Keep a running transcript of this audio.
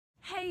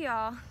Hey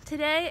y'all,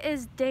 today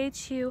is day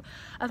 2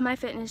 of my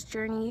fitness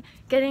journey,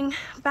 getting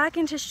back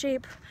into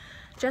shape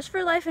just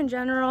for life in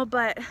general,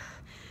 but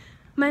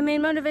my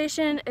main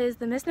motivation is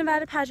the Miss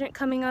Nevada pageant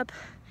coming up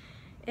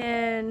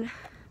in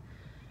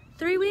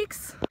 3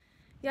 weeks.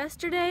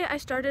 Yesterday I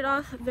started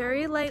off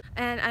very light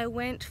and I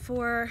went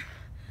for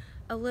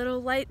a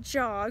little light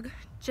jog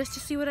just to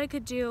see what I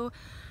could do.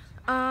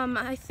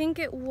 I think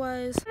it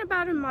was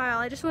about a mile.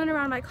 I just went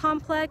around my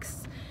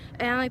complex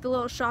and like the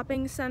little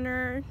shopping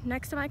center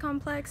next to my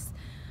complex,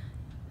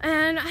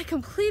 and I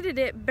completed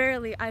it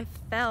barely. I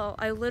fell.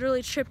 I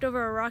literally tripped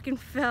over a rock and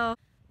fell.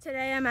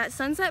 Today I'm at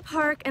Sunset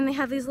Park and they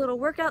have these little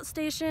workout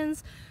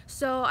stations,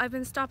 so I've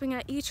been stopping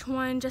at each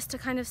one just to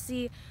kind of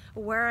see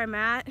where I'm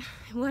at,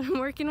 what I'm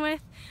working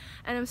with,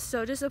 and I'm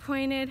so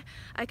disappointed.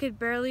 I could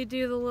barely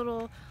do the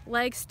little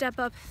leg step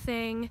up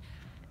thing,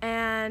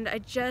 and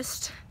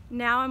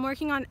now I'm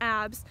working on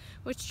abs,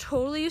 which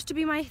totally used to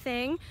be my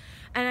thing,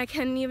 and I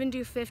couldn't even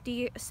do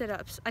 50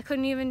 sit-ups. I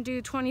couldn't even do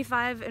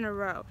 25 in a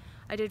row.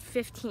 I did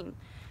 15.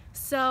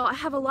 So I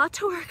have a lot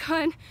to work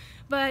on,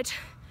 but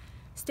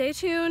stay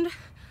tuned.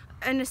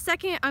 In a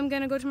second, I'm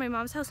gonna go to my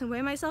mom's house and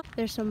weigh myself.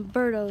 There's some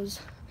birdos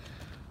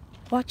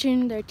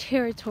watching their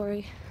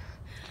territory.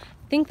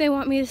 I think they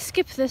want me to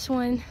skip this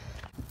one.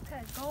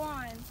 Okay, go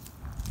on.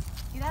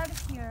 Get out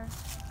of here.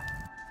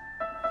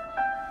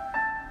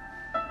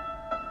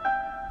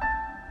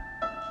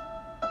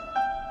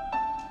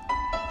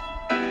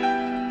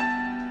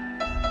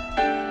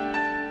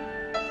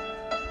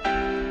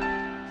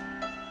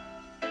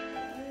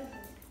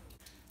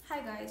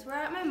 We're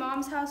at my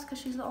mom's house because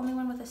she's the only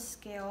one with a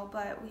scale,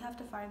 but we have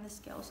to find the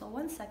scale, so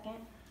 1 second.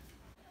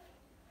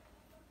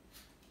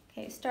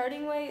 Okay,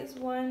 starting weight is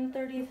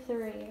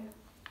 133.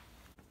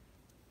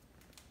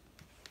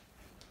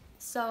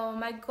 So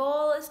my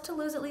goal is to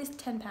lose at least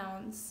 10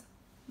 pounds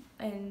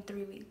in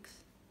 3 weeks.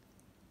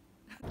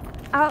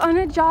 Out on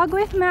a jog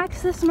with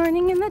Max this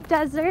morning in the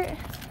desert.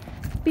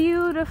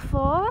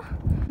 Beautiful.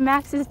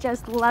 Max is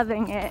just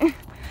loving it.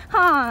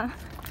 Huh?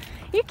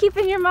 You're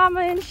keeping your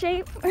mama in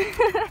shape.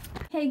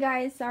 Hey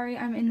guys, sorry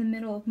I'm in the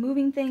middle of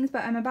moving things,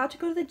 but I'm about to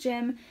go to the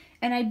gym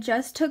and I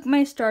just took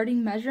my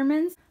starting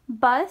measurements.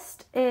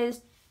 Bust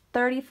is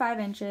 35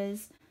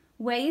 inches,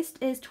 waist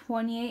is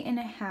 28 and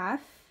a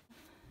half,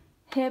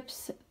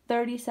 hips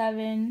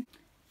 37,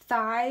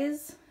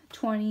 thighs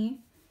 20,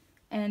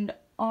 and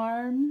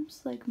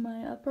arms, like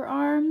my upper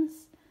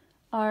arms,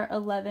 are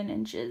 11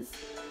 inches.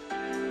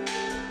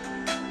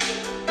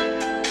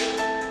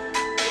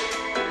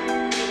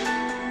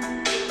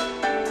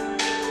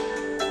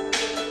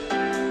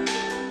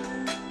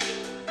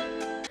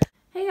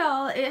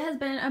 It has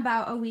been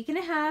about a week and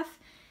a half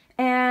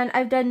and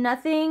I've done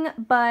nothing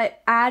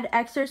but add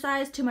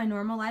exercise to my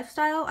normal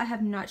lifestyle. I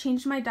have not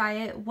changed my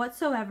diet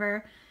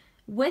whatsoever.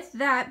 With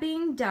that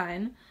being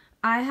done,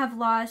 I have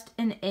lost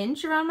an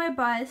inch around my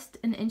bust,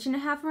 an inch and a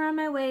half around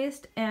my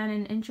waist, and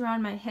an inch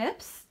around my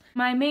hips.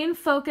 My main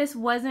focus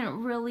wasn't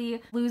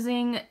really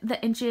losing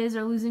the inches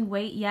or losing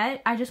weight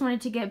yet. I just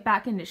wanted to get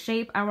back into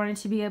shape. I wanted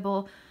to be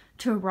able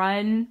to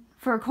run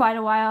for quite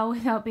a while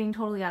without being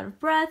totally out of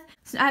breath.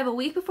 So I have a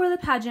week before the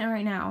pageant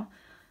right now.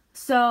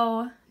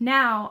 So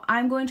now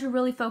I'm going to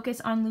really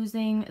focus on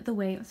losing the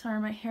weight. Sorry,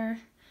 my hair.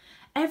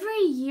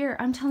 Every year,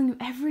 I'm telling you,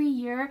 every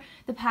year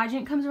the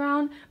pageant comes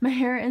around, my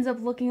hair ends up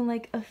looking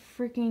like a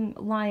freaking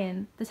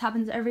lion. This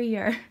happens every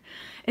year.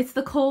 It's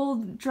the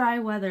cold, dry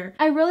weather.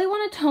 I really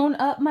want to tone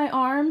up my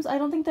arms. I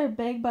don't think they're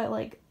big, but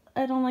like,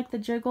 I don't like the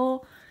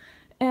jiggle.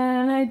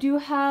 And I do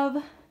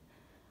have,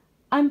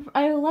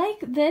 I like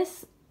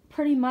this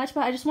pretty much,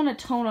 but I just want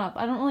to tone up.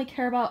 I don't really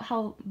care about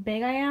how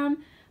big I am,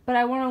 but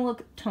I want to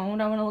look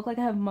toned. I want to look like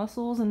I have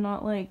muscles and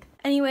not like...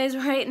 Anyways,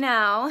 right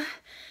now,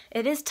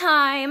 it is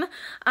time.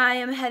 I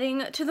am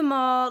heading to the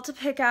mall to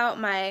pick out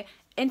my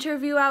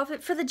interview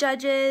outfit for the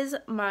judges,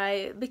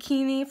 my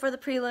bikini for the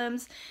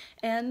prelims,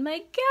 and my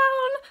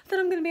gown that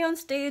I'm going to be on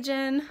stage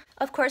in.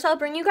 Of course, I'll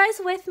bring you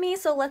guys with me,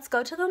 so let's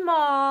go to the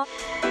mall.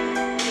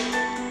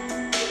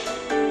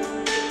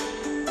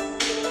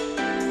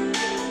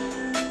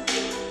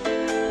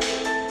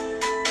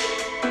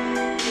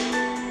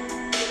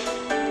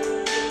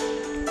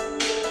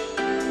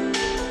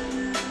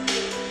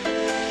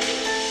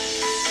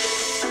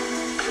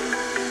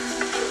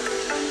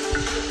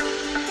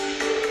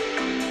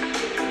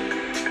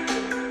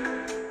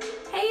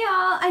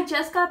 I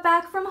just got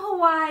back from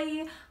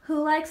Hawaii.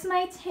 Who likes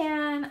my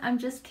tan? I'm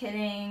just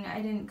kidding.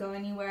 I didn't go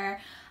anywhere.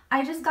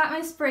 I just got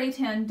my spray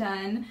tan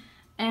done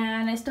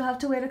and I still have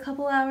to wait a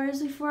couple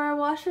hours before I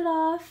wash it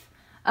off.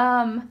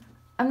 I'm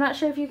not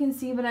sure if you can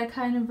see, but I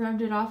kind of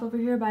rubbed it off over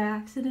here by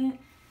accident,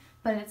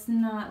 but it's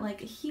not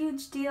like a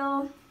huge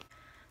deal.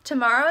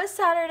 Tomorrow is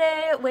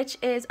Saturday, which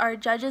is our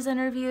judges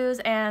interviews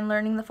and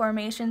learning the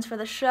formations for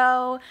the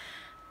show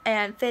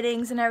and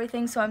fittings and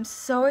everything, so I'm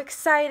so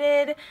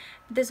excited.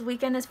 This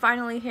weekend is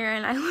finally here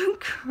and I look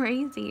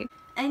crazy.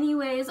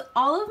 Anyways,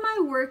 all of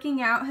my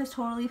working out has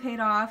totally paid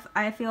off.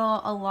 I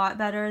feel a lot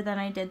better than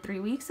I did 3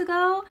 weeks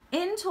ago.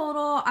 In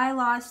total, I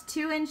lost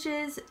 2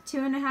 inches,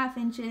 2.5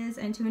 inches,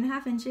 and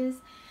 2.5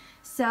 inches.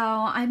 So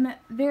I'm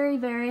very,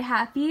 very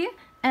happy,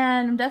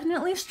 and I'm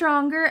definitely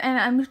stronger, and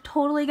I'm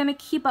totally gonna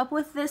keep up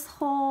with this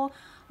whole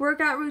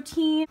workout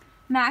routine.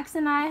 Max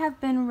and I have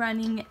been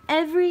running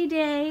every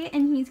day,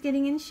 and he's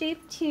getting in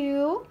shape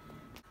too.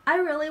 I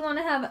really want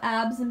to have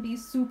abs and be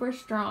super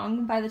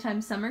strong by the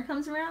time summer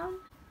comes around.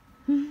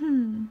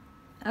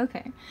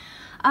 Okay.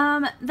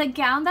 The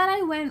gown that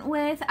I went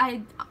with,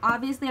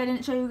 obviously I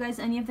didn't show you guys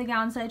any of the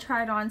gowns that I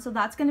tried on, so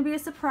that's going to be a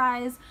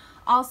surprise.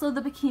 Also,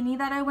 the bikini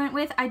that I went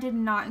with, I did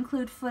not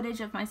include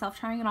footage of myself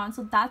trying it on,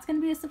 so that's going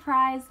to be a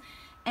surprise.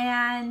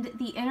 And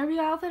the interview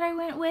outfit I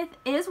went with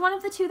is one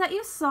of the 2 that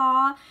you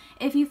saw.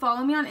 If you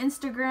follow me on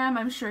Instagram,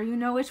 I'm sure you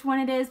know which one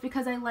it is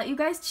because I let you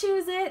guys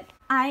choose it.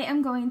 I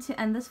am going to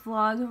end this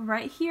vlog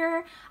right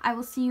here. I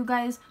will see you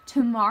guys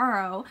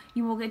tomorrow.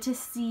 You will get to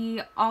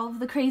see all of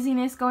the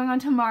craziness going on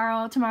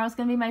tomorrow. Tomorrow's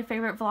going to be my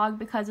favorite vlog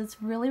because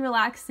it's really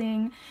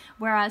relaxing,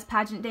 whereas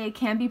pageant day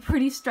can be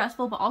pretty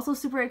stressful but also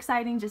super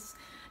exciting, just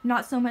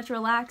not so much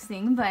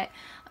relaxing. But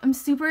I'm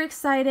super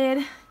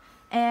excited.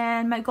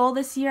 And my goal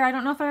this year, I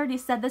don't know if I already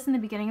said this in the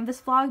beginning of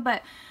this vlog,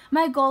 but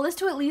my goal is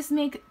to at least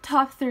make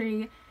top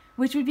 3,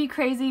 which would be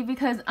crazy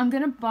because I'm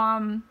gonna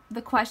bomb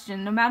the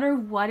question no matter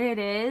what it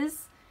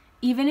is.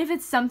 Even if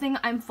it's something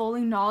I'm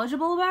fully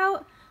knowledgeable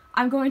about,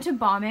 I'm going to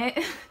bomb it.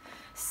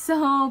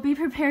 So be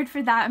prepared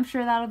for that. I'm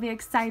sure that'll be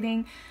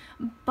exciting.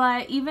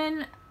 But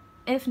even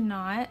if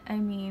not, I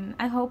mean,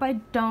 I hope I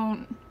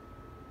don't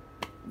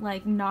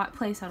like not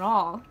place at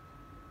all,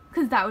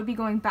 because that would be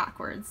going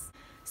backwards.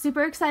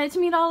 Super excited to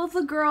meet all of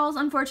the girls.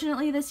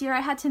 Unfortunately, this year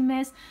I had to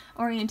miss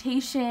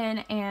orientation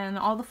and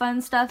all the fun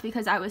stuff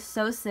because I was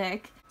so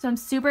sick. So I'm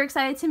super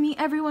excited to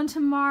meet everyone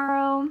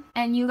tomorrow,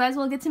 and you guys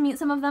will get to meet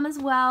some of them as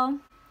well.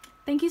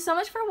 Thank you so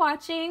much for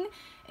watching.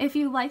 If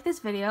you like this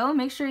video,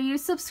 make sure you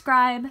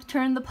subscribe,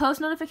 turn the post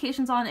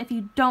notifications on if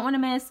you don't want to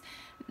miss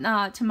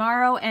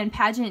tomorrow, and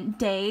pageant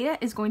day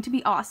is going to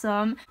be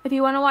awesome. If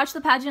you want to watch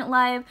the pageant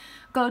live,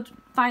 go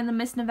find the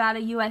Miss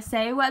Nevada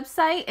USA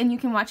website and you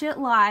can watch it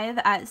live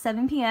at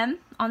 7 p.m.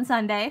 on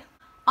Sunday.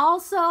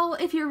 Also,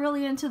 if you're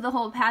really into the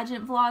whole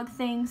pageant vlog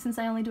thing, since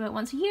I only do it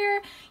once a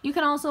year, you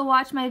can also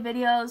watch my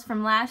videos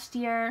from last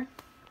year.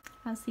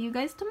 I'll see you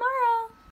guys tomorrow.